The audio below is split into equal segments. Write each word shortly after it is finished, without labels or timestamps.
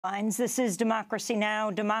This is Democracy Now!,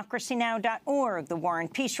 democracynow.org, The War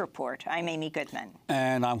and Peace Report. I'm Amy Goodman.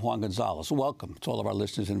 And I'm Juan Gonzalez. Welcome to all of our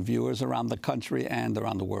listeners and viewers around the country and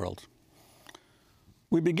around the world.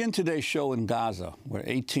 We begin today's show in Gaza, where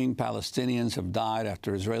 18 Palestinians have died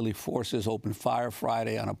after Israeli forces opened fire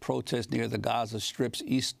Friday on a protest near the Gaza Strip's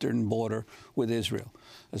eastern border with Israel.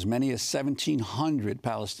 As many as 1,700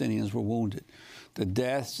 Palestinians were wounded. The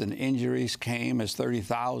deaths and injuries came as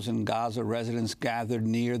 30,000 Gaza residents gathered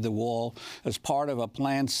near the wall as part of a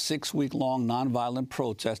planned 6-week-long nonviolent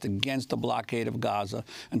protest against the blockade of Gaza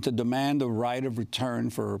and to demand the right of return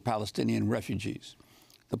for Palestinian refugees.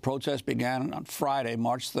 The protest began on Friday,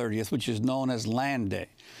 March 30th, which is known as Land Day.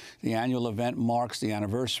 The annual event marks the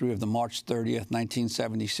anniversary of the March 30th,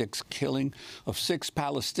 1976 killing of 6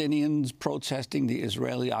 Palestinians protesting the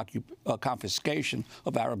Israeli confiscation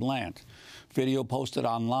of Arab land. Video posted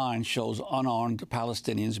online shows unarmed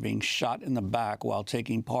Palestinians being shot in the back while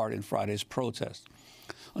taking part in Friday's protest.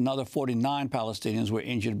 Another 49 Palestinians were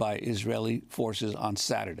injured by Israeli forces on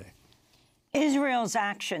Saturday. Israel's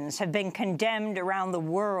actions have been condemned around the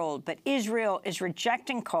world, but Israel is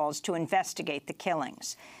rejecting calls to investigate the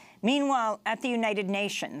killings. Meanwhile, at the United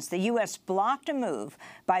Nations, the U.S. blocked a move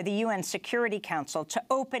by the UN Security Council to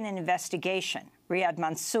open an investigation. Riyad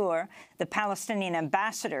Mansour, the Palestinian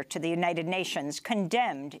ambassador to the United Nations,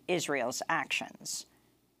 condemned Israel's actions.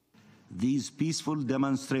 These peaceful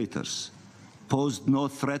demonstrators posed no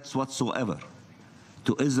threats whatsoever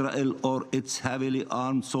to Israel or its heavily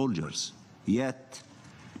armed soldiers. Yet,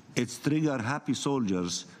 its trigger-happy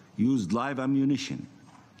soldiers used live ammunition,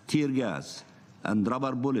 tear gas, and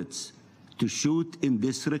rubber bullets to shoot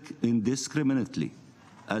indiscriminately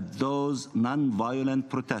at those non-violent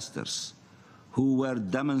protesters who were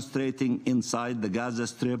demonstrating inside the Gaza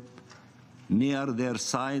Strip near their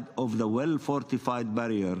side of the well-fortified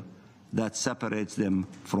barrier that separates them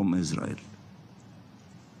from Israel.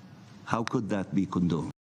 How could that be condoned?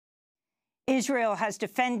 Israel has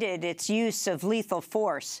defended its use of lethal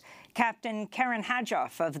force. Captain Karen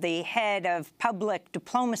Hadjoff, the head of public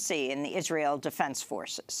diplomacy in the Israel Defense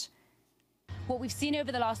Forces. What we've seen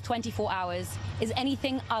over the last 24 hours is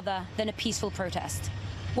anything other than a peaceful protest.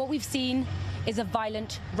 What we've seen is a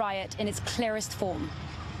violent riot in its clearest form.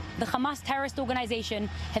 The Hamas terrorist organization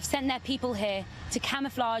have sent their people here to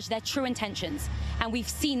camouflage their true intentions, and we've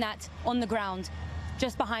seen that on the ground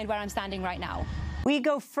just behind where I'm standing right now. We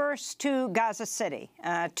go first to Gaza City,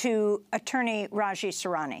 to Attorney Raji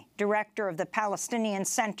Sourani, director of the Palestinian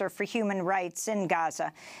Center for Human Rights in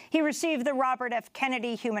Gaza. He received the Robert F.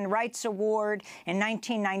 Kennedy Human Rights Award in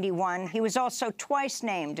 1991. He was also twice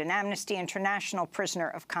named an Amnesty International Prisoner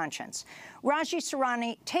of Conscience. Raji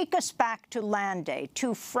Sourani, take us back to Land Day,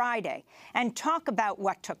 to Friday, and talk about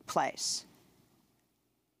what took place.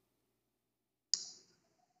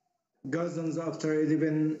 Gazans, after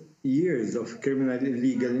 11 years of criminal,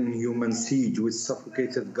 illegal, inhuman siege, which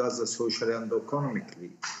suffocated Gaza socially and economically,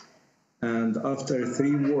 and after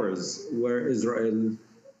 3 wars where Israel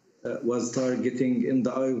was targeting in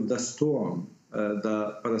the eye of the storm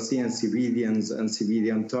the Palestinian civilians and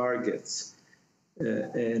civilian targets,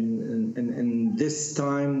 in this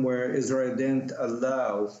time where Israel didn't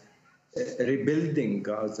allow rebuilding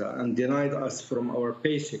Gaza and denied us from our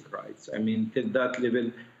basic rights. I mean, to that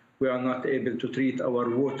level, we are not able to treat our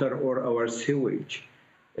water or our sewage.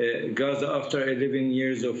 Gaza, after 11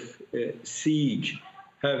 years of siege,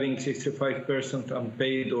 having 65%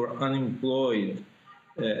 unpaid or unemployed,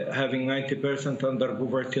 having 90% under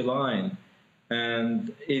poverty line,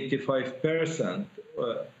 and 85%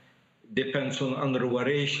 depends on UNRWA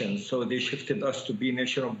rations, so they shifted us to be a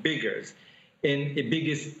nation of beggars. In a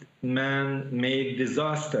biggest man-made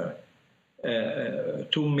disaster, 2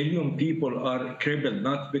 million people are crippled,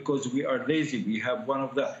 not because we are lazy. We have one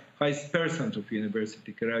of the highest percent of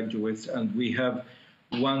university graduates, and we have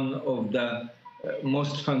one of the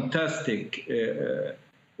most fantastic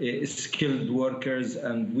skilled workers,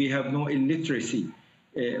 and we have no illiteracy.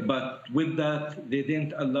 But with that, they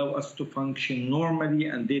didn't allow us to function normally,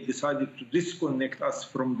 and they decided to disconnect us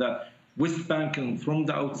from the West Bank and from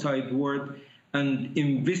the outside world, and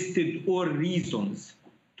invested all reasons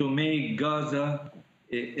to make Gaza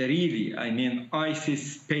really, I mean,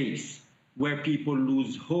 ISIS space, where people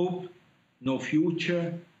lose hope, no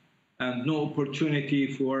future, and no opportunity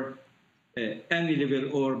for any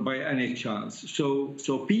level or by any chance. So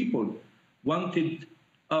people wanted,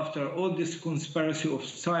 after all this conspiracy of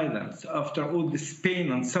silence, after all this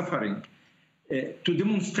pain and suffering, to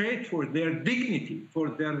demonstrate for their dignity, for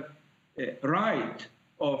their right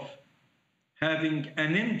of having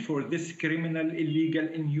an end for this criminal, illegal,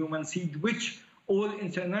 inhuman siege, which all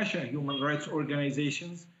international human rights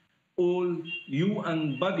organizations, all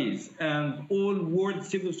UN bodies, and all world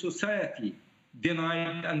civil society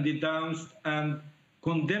denied and denounced and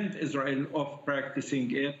condemned Israel of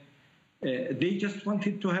practicing it. They just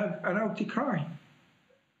wanted to have an outcry.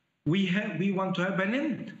 We want to have an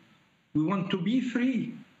end. We want to be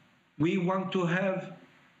free. We want to have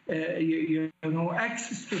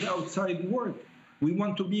access to the outside world. We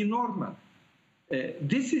want to be normal.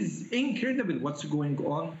 This is incredible what's going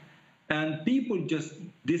on. And people just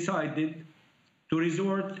decided to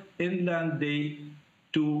resort in that day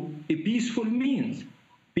to a peaceful means,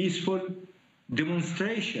 peaceful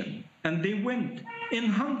demonstration. And they went in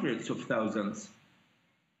hundreds of thousands.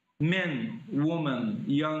 Men, women,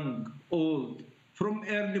 young, old, from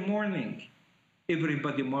early morning.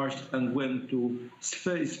 Everybody marched and went to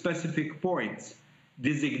specific points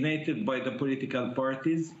designated by the political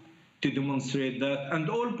parties to demonstrate that. And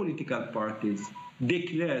all political parties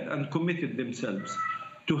declared and committed themselves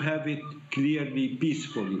to have it clearly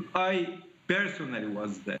peacefully. I personally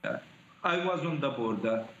was there. I was on the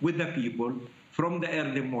border with the people from the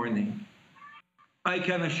early morning. I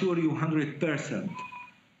can assure you 100%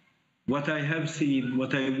 what I have seen,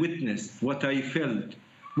 what I witnessed, what I felt,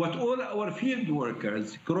 what all our field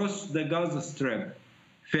workers across the Gaza Strip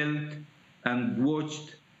felt and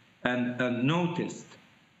watched and noticed,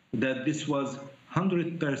 that this was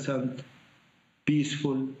 100%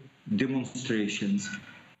 peaceful demonstrations.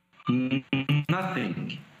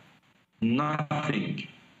 Nothing violent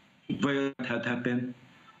had happened.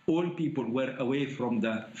 All people were away from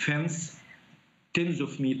the fence, tens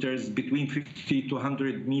of meters, between 50 to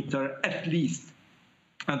 100 meters at least.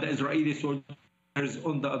 And the Israeli soldiers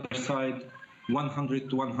on the other side, 100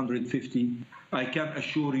 to 150. I can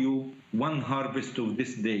assure you, one harvest of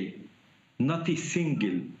this day, not a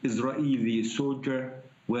single Israeli soldier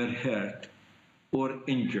were hurt or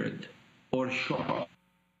injured or shocked.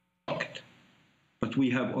 But we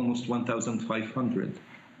have almost 1,500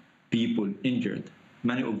 people injured,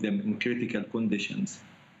 many of them in critical conditions.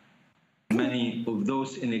 Many of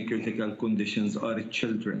those in critical conditions are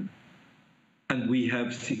children. And we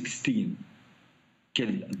have 16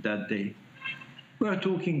 killed that day. We are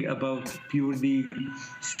talking about purely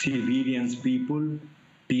civilians, people,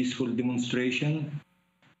 peaceful demonstration.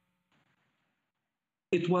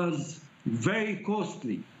 It was very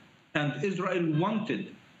costly, and Israel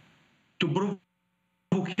wanted to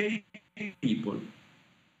provocate people,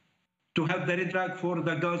 to have the red flag for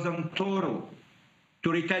the Gazan Toro,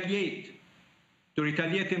 to retaliate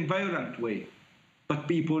in violent way. But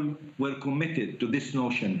people were committed to this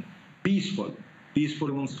notion, peaceful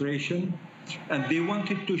demonstration, and they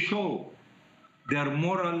wanted to show their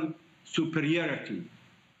moral superiority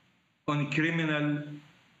on criminal,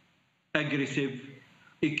 aggressive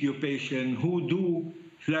occupation who do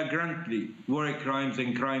flagrantly war crimes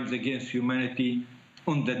and crimes against humanity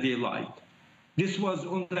on the daylight. This was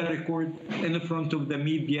on the record in front of the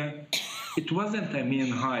media. It wasn't a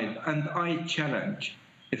mean hide, and I challenge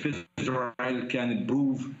if Israel can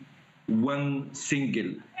prove one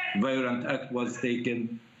single violent act was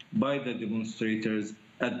taken by the demonstrators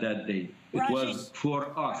at that day. It was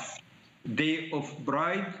for us day of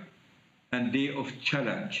pride and day of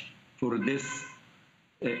challenge for this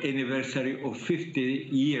anniversary of 50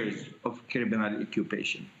 years of criminal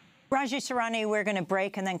occupation. Raji Sourani, we're going to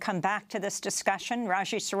break and then come back to this discussion.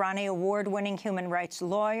 Raji Sourani, award-winning human rights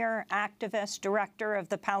lawyer, activist, director of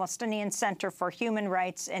the Palestinian Center for Human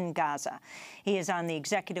Rights in Gaza. He is on the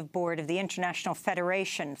executive board of the International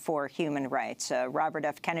Federation for Human Rights, a Robert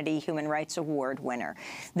F. Kennedy Human Rights Award winner.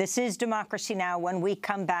 This is Democracy Now! When we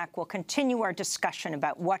come back, we'll continue our discussion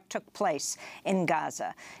about what took place in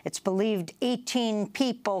Gaza. It's believed 18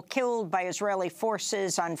 people killed by Israeli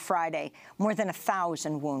forces on Friday, more than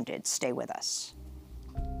 1,000 wounded. Stay with us.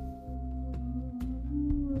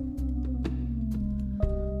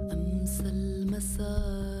 أمس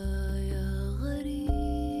المساء يا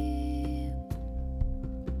غريب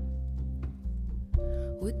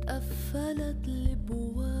واتقفلت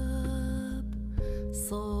الابواب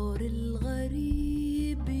صار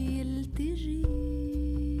الغريب يلتجي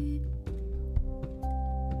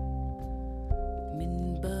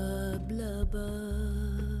من باب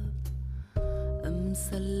لباب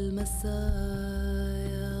أمس المساء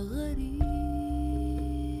يا غريب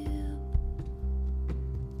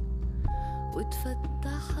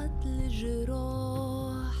واتفتحت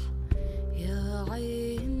الجراح يا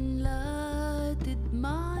عين لا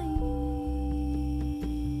تدمعي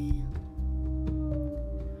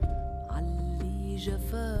علي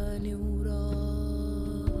جفاني وراح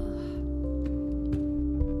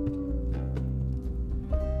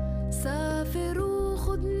سافر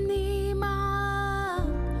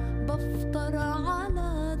بفطر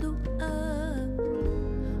على دقات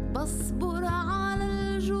بصبر على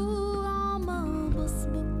الجوع ما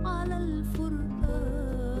بصبر على الفرقان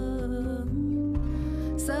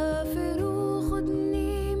سافر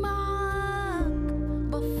وخدني معاك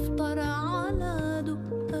بفطر على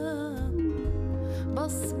دقات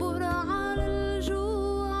بصبر على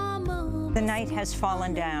الجوع ما The night has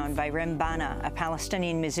fallen down by Rim Bana, a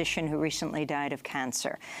Palestinian musician who recently died of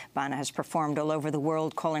cancer. Bana has performed all over the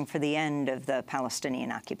world calling for the end of the Palestinian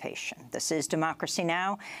occupation. This is Democracy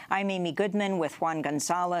Now! I'm Amy Goodman with Juan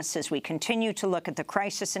Gonzalez as we continue to look at the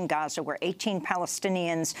crisis in Gaza, where 18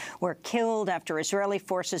 Palestinians were killed after Israeli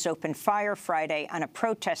forces opened fire Friday on a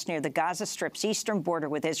protest near the Gaza Strip's eastern border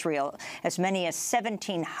with Israel. As many as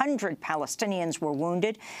 1,700 Palestinians were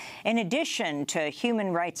wounded. In addition to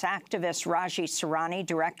human rights activist Raji Sourani,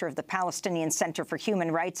 director of the Palestinian Center for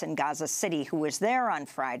Human Rights in Gaza City, who was there on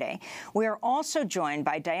Friday, we are also joined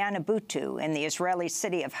by Diana Boutou in the Israeli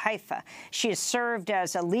city of Haifa. She has served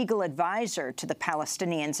as a legal advisor to the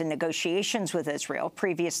Palestinians in negotiations with Israel,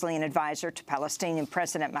 previously an advisor to Palestinian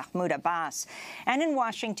President Mahmoud Abbas. And in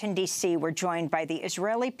Washington, D.C., we're joined by the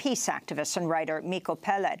Israeli peace activist and writer Miko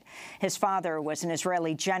Peled. His father was an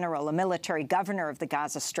Israeli general, a military governor of the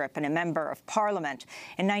Gaza Strip, and a member of parliament.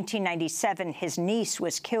 In 1997, his niece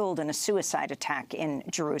was killed in a suicide attack in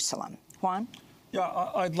Jerusalem. Juan? Yeah,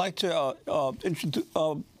 I'd like to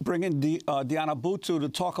bring in Diana Boutou to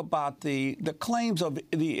talk about the claims of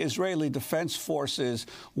the Israeli Defense Forces,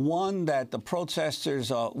 one, that the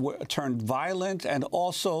protesters turned violent, and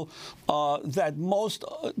also that most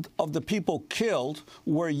of the people killed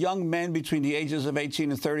were young men between the ages of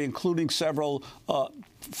 18 and 30, including several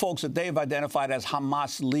folks that they've identified as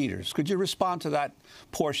Hamas leaders. Could you respond to that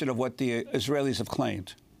portion of what the Israelis have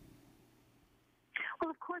claimed? Well,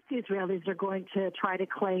 of course, the Israelis are going to try to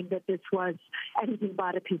claim that this was anything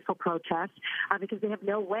but a peaceful protest because they have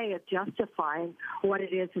no way of justifying what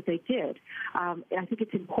it is that they did. I think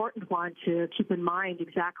it's important, Juan, to keep in mind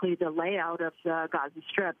exactly the layout of the Gaza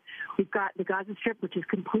Strip. We've got the Gaza Strip, which is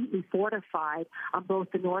completely fortified on both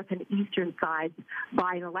the north and eastern sides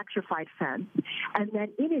by an electrified fence. And then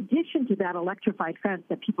in addition to that electrified fence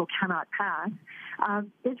that people cannot pass,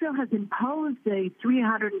 Israel has imposed a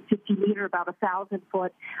 350-meter, about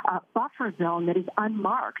 1,000-foot buffer zone that is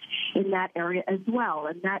unmarked in that area as well.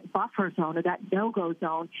 And that buffer zone, or that no-go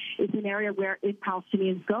zone, is an area where if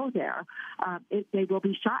Palestinians go there, they will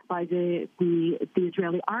be shot by the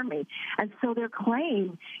Israeli army. And so their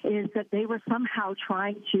claim is that they were somehow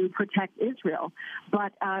trying to protect Israel.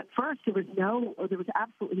 But first, there was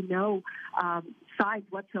absolutely no signs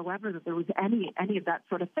whatsoever that there was any of that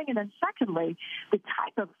sort of thing. And then secondly, the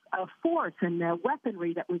type of force and the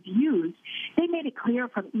weaponry that was used, they made it clear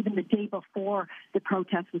from even the day before the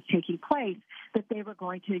protest was taking place that they were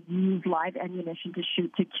going to use live ammunition to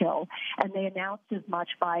shoot to kill. And they announced as much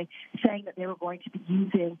by saying that they were going to be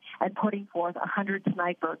using and putting forth 100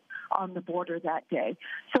 snipers on the border that day.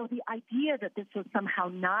 So the idea that this was somehow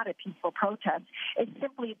not a peaceful protest is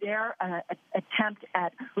simply their attempt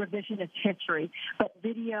at revisionist history. But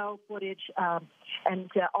video footage and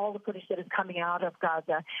all the footage that is coming out of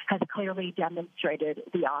Gaza has clearly demonstrated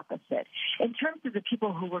the opposite. In terms of the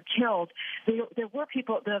people who were killed, there were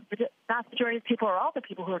people, the vast majority of people, or all the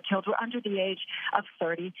people who were killed, were under the age of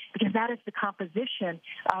 30, because that is the composition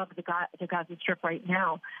of the Gaza Strip right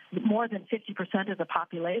now. More than 50% of the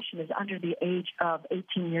population is under the age of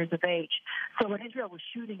 18 years of age. So what Israel was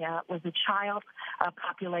shooting at was a child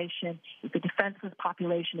population, the defenseless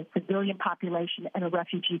population, a civilian population, and a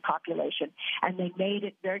refugee population. And they made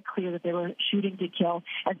it very clear that they were shooting to kill,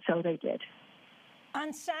 and so they did.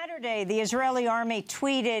 On Saturday, the Israeli army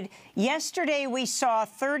tweeted, "Yesterday we saw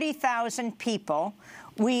 30,000 people.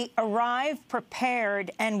 We arrived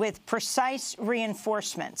prepared and with precise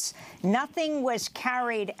reinforcements. Nothing was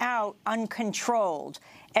carried out uncontrolled.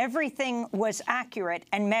 Everything was accurate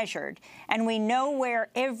and measured, and we know where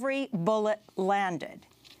every bullet landed."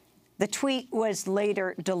 The tweet was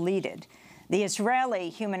later deleted. The Israeli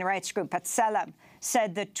human rights group B'Tselem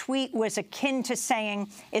said the tweet was akin to saying,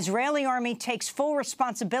 "Israeli army takes full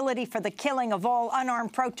responsibility for the killing of all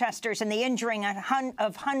unarmed protesters and the injuring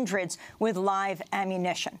of hundreds with live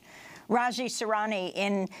ammunition." Raji Sourani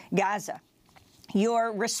in Gaza,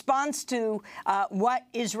 your response to what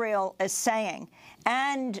Israel is saying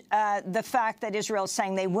and the fact that Israel is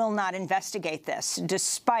saying they will not investigate this,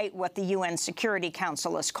 despite what the UN Security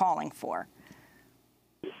Council is calling for.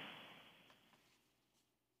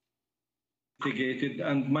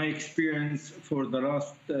 And my experience for the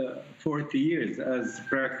last 40 years as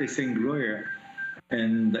practicing lawyer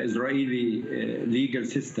in the Israeli legal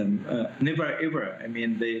system, never ever. I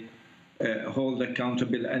mean, hold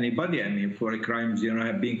accountable anybody. I mean, for crimes,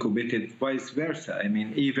 have been committed, vice versa. I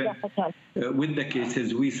mean, even with the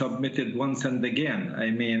cases we submitted once and again,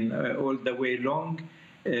 I mean, all the way long,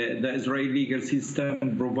 the Israeli legal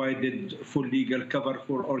system provided full legal cover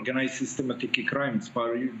for organized systematic crimes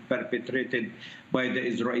perpetrated by the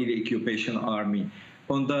Israeli occupation army.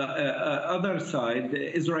 On the other side,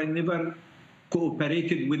 Israel never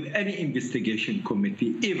cooperated with any investigation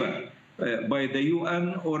committee, ever, by the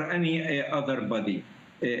UN or any other body.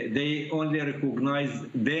 They only recognize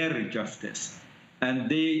their justice, and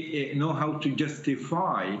they know how to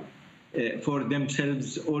justify for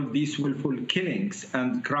themselves all these willful killings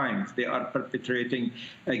and crimes they are perpetrating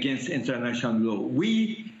against international law.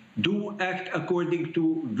 We do act according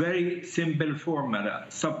to very simple formula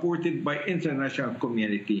supported by international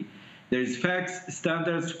community. There is facts,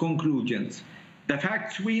 standards, conclusions. The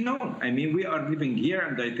facts we know. I mean, we are living here,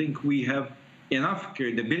 and I think we have enough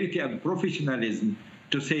credibility and professionalism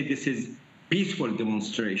to say this is peaceful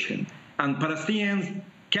demonstration. And Palestinians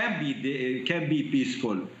can be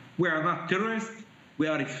peaceful. We are not terrorists. We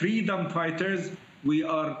are freedom fighters. We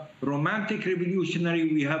are romantic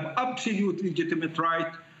revolutionary. We have absolute legitimate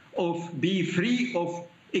right of be free of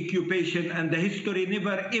occupation, and the history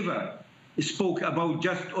never ever spoke about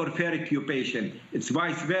just or fair occupation. It's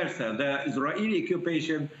vice versa. The Israeli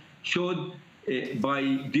occupation showed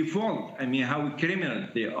by default, I mean, how criminal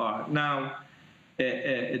they are. Now,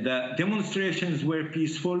 the demonstrations were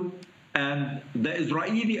peaceful, and the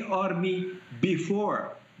Israeli army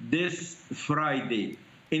before this Friday,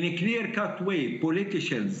 in a clear-cut way,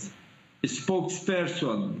 politicians,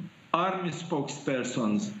 spokesperson, army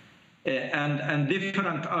spokespersons, and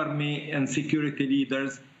different army and security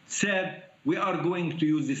leaders said, we are going to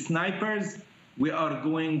use the snipers, we are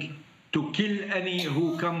going to kill any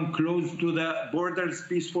who come close to the borders,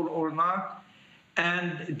 peaceful or not.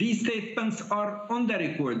 And these statements are on the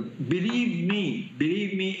record. Believe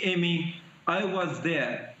me, Amy, I was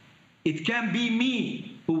there. It can be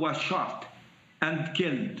me who was shot and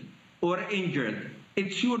killed or injured.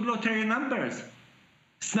 It's your lottery numbers.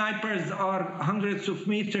 Snipers are hundreds of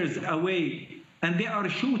meters away, and they are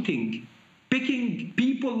shooting, picking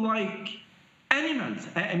people like animals.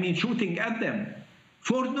 I mean, shooting at them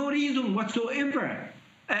for no reason whatsoever.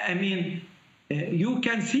 I mean, you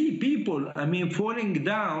can see people, I mean, falling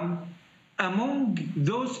down among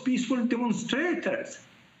those peaceful demonstrators.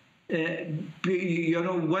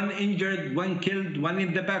 One injured, one killed, one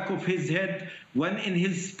in the back of his head, one in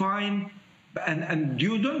his spine. And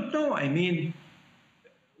you don't know, I mean,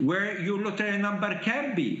 where your lottery number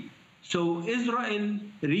can be. So Israel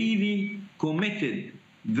really committed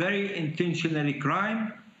very intentionally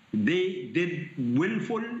crime. They did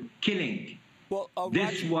willful killing. Well,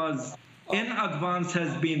 this was in advance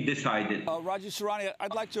has been decided. Raji Sourani,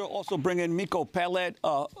 I'd like to also bring in Miko Pellet,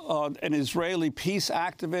 an Israeli peace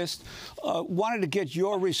activist. Wanted to get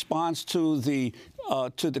your response to the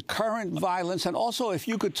current violence, and also if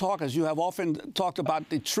you could talk, as you have often talked about,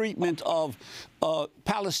 the treatment of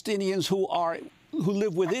Palestinians who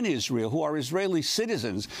live within Israel, who are Israeli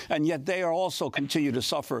citizens, and yet they are also continue to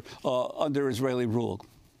suffer under Israeli rule.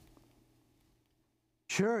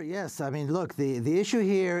 Sure, yes. I mean, look, the issue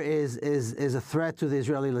here is a threat to the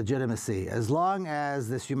Israeli legitimacy. As long as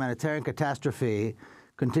this humanitarian catastrophe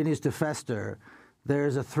continues to fester, there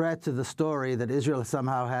is a threat to the story that Israel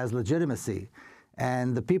somehow has legitimacy.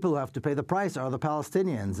 And the people who have to pay the price are the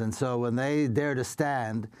Palestinians. And so when they dare to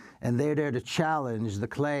stand and they dare to challenge the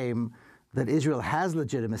claim that Israel has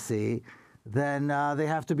legitimacy, then they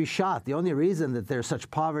have to be shot. The only reason that there's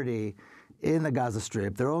such poverty in the Gaza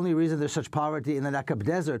Strip, the only reason there's such poverty in the Nakab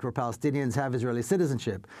Desert, where Palestinians have Israeli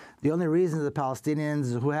citizenship, the only reason the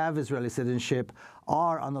Palestinians who have Israeli citizenship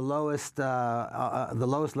are on the lowest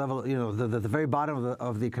level, the very bottom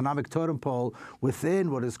of the economic totem pole within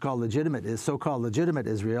what is called so-called legitimate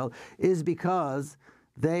Israel, is because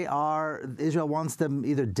Israel wants them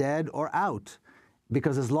either dead or out.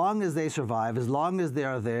 Because as long as they survive, as long as they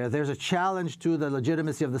are there, there's a challenge to the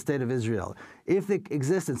legitimacy of the State of Israel. If the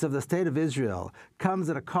existence of the State of Israel comes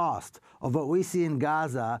at a cost of what we see in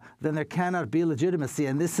Gaza, then there cannot be legitimacy,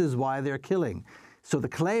 and this is why they're killing. So the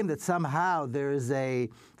claim that somehow there is a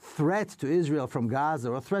threat to Israel from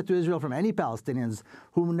Gaza, or a threat to Israel from any Palestinians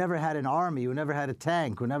who never had an army, who never had a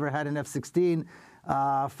tank, who never had an F-16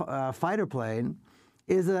 fighter plane,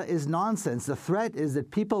 is nonsense. The threat is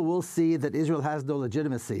that people will see that Israel has no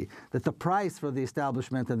legitimacy, that the price for the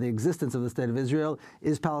establishment and the existence of the State of Israel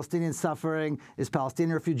is Palestinian suffering, is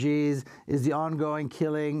Palestinian refugees, is the ongoing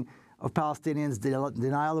killing of Palestinians,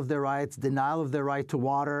 denial of their rights, denial of their right to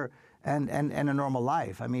water, and a normal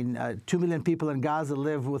life. I mean, 2 million people in Gaza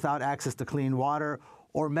live without access to clean water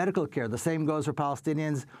or medical care. The same goes for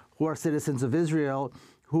Palestinians who are citizens of Israel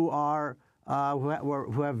who have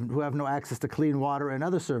no access to clean water and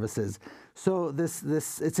other services. So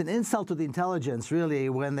it's an insult to the intelligence, really,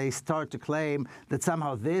 when they start to claim that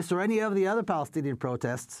somehow this or any of the other Palestinian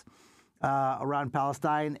protests around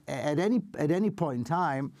Palestine at any point in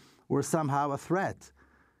time were somehow a threat.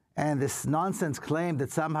 And this nonsense claim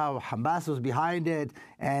that somehow Hamas was behind it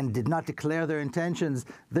and did not declare their intentions.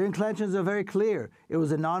 Their intentions are very clear. It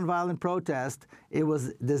was a nonviolent protest. It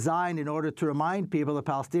was designed in order to remind people that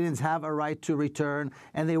Palestinians have a right to return,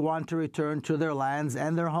 and they want to return to their lands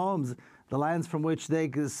and their homes, the lands from which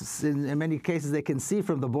they, in many cases, they can see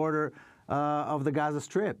from the border of the Gaza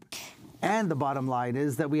Strip. And the bottom line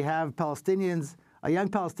is that we have Palestinians. A young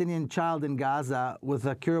Palestinian child in Gaza with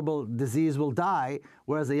a curable disease will die,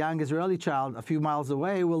 whereas a young Israeli child a few miles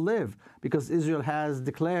away will live, because Israel has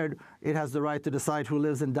declared it has the right to decide who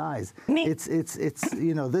lives and dies. It's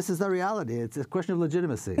this is the reality. It's a question of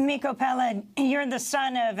legitimacy. Miko Peled, you're the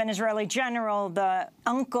son of an Israeli general. The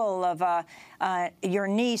uncle of your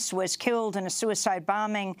niece was killed in a suicide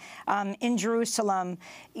bombing in Jerusalem.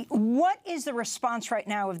 What is the response right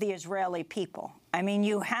now of the Israeli people? I mean,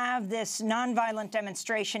 you have this nonviolent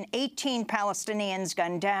demonstration, 18 Palestinians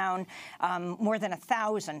gunned down, more than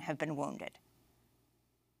 1,000 have been wounded.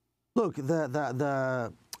 Look,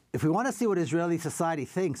 if we want to see what Israeli society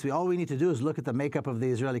thinks, all we need to do is look at the makeup of the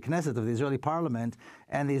Israeli Knesset, of the Israeli parliament,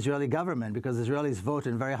 and the Israeli government, because Israelis vote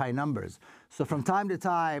in very high numbers. So from time to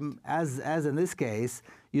time, as in this case,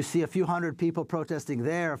 you see a few hundred people protesting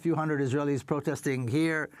there, a few hundred Israelis protesting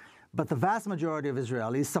here. But the vast majority of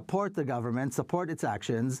Israelis support the government, support its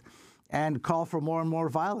actions, and call for more and more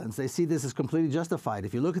violence. They see this as completely justified.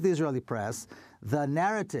 If you look at the Israeli press, the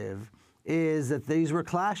narrative is that these were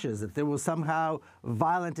clashes, that there was somehow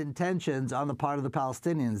violent intentions on the part of the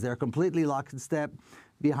Palestinians. They're completely locked in step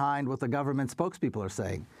behind what the government spokespeople are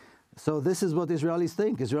saying. So this is what the Israelis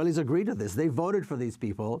think. Israelis agree to this. They voted for these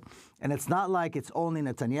people, and it's not like it's only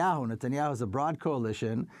Netanyahu. Netanyahu has a broad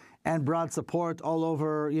coalition and broad support all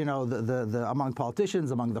over, among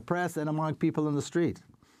politicians, among the press, and among people in the street.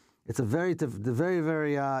 It's a very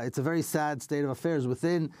sad state of affairs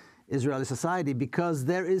within Israeli society, because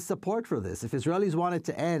there is support for this. If Israelis wanted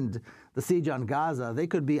to end the siege on Gaza, they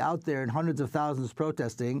could be out there in hundreds of thousands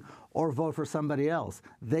protesting or vote for somebody else.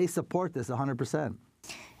 They support this 100%.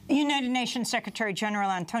 United Nations Secretary General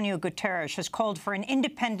Antonio Guterres has called for an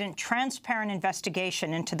independent, transparent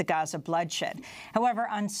investigation into the Gaza bloodshed. However,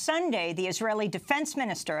 on Sunday, the Israeli Defense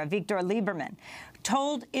Minister, Avigdor Lieberman,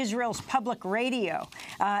 told Israel's public radio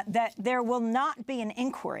that there will not be an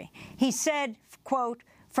inquiry. He said, quote,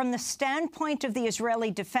 "From the standpoint of the Israeli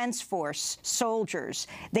Defense Force soldiers,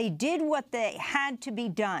 they did what they had to be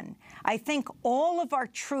done. I think all of our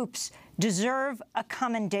troops deserve a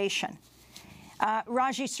commendation."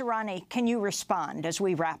 Raji Sourani, can you respond as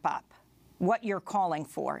we wrap up what you're calling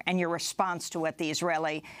for and your response to what the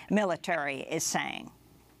Israeli military is saying?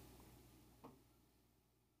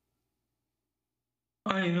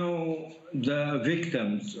 I know the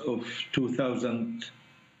victims of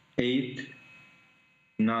 2008,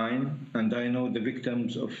 9, and I know the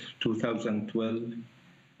victims of 2012,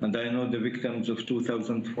 and I know the victims of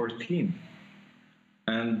 2014.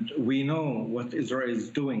 And we know what Israel is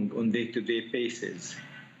doing on a day-to-day basis.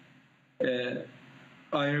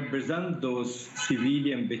 I represent those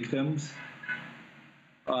civilian victims.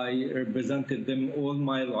 I represented them all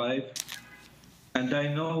my life. And I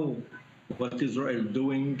know what Israel is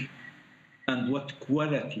doing and what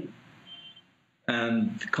quality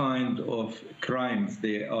and kind of crimes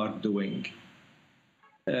they are doing.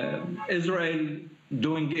 Israel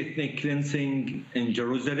doing ethnic cleansing in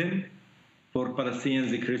Jerusalem for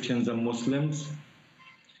Palestinians, Christians, and Muslims.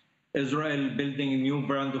 Israel building a new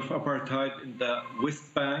brand of apartheid in the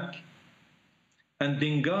West Bank. And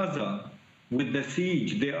in Gaza, with the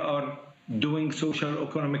siege, they are doing social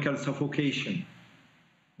economical suffocation.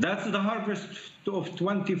 That's the harvest of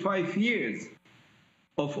 25 years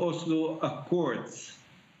of Oslo Accords,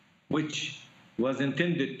 which was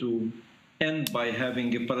intended to end by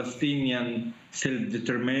having a Palestinian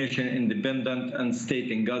self-determination, independent and state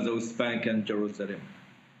in Gaza, West Bank, and Jerusalem.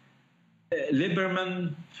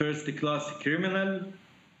 Lieberman, first-class criminal.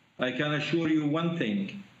 I can assure you one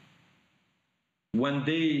thing. One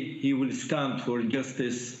day he will stand for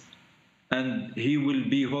justice, and he will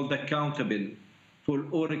be held accountable for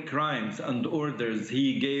all the crimes and orders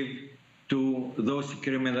he gave to those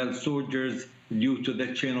criminal soldiers due to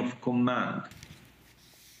the chain of command.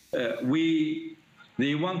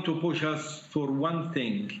 They want to push us for one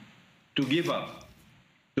thing, to give up,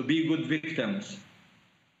 to be good victims.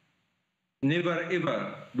 Never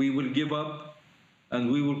ever we will give up,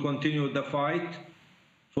 and we will continue the fight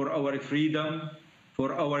for our freedom,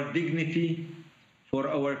 for our dignity, for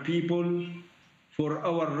our people, for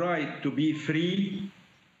our right to be free,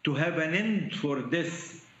 to have an end for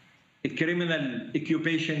this criminal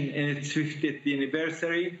occupation in its 50th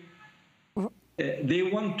anniversary. They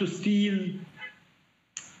want to steal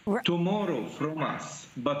tomorrow from us,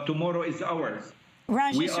 but tomorrow is ours.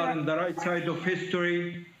 Raji We are on the right side of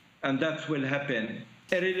history, and that will happen.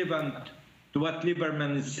 Irrelevant to what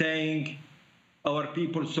Lieberman is saying, our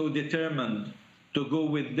people so determined to go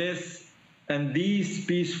with this, and these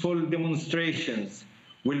peaceful demonstrations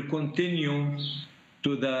will continue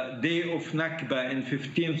to the day of Nakba in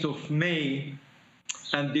 15th of May,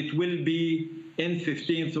 and it will be in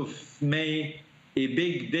 15th of May a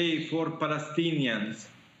big day for Palestinians.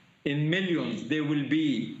 In millions they will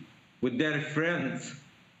be with their friends,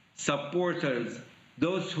 supporters,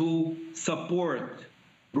 those who support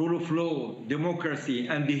rule of law, democracy,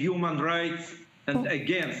 and the human rights, and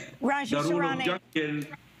against Raji the rule Sourani. of jungle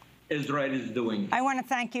Israel is doing. I want to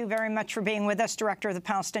thank you very much for being with us, Director of the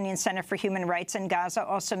Palestinian Center for Human Rights in Gaza.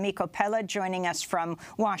 Also, Miko Pella joining us from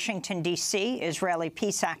Washington, D.C., Israeli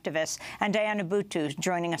peace activist, and Diana Buttu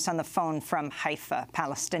joining us on the phone from Haifa,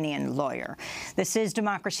 Palestinian lawyer. This is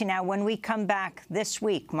Democracy Now! When we come back, this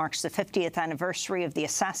week marks the 50th anniversary of the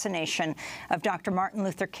assassination of Dr. Martin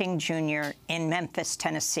Luther King Jr. in Memphis,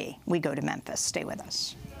 Tennessee. We go to Memphis. Stay with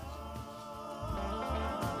us.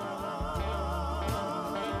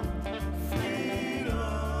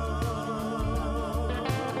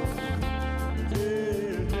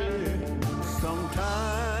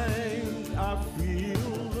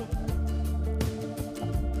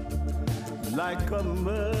 Like a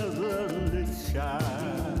motherless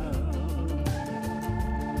child.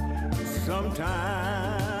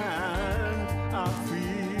 Sometimes I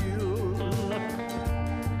feel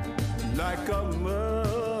like a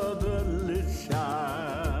motherless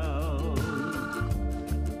child.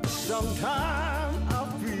 Sometimes I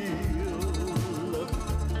feel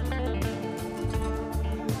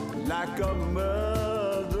like a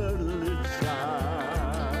motherless child.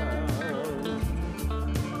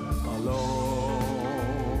 Alone.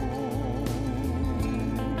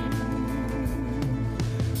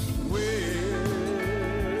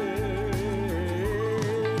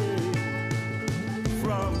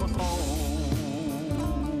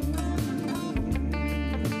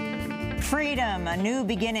 Freedom, a New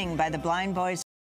Beginning by the Blind Boys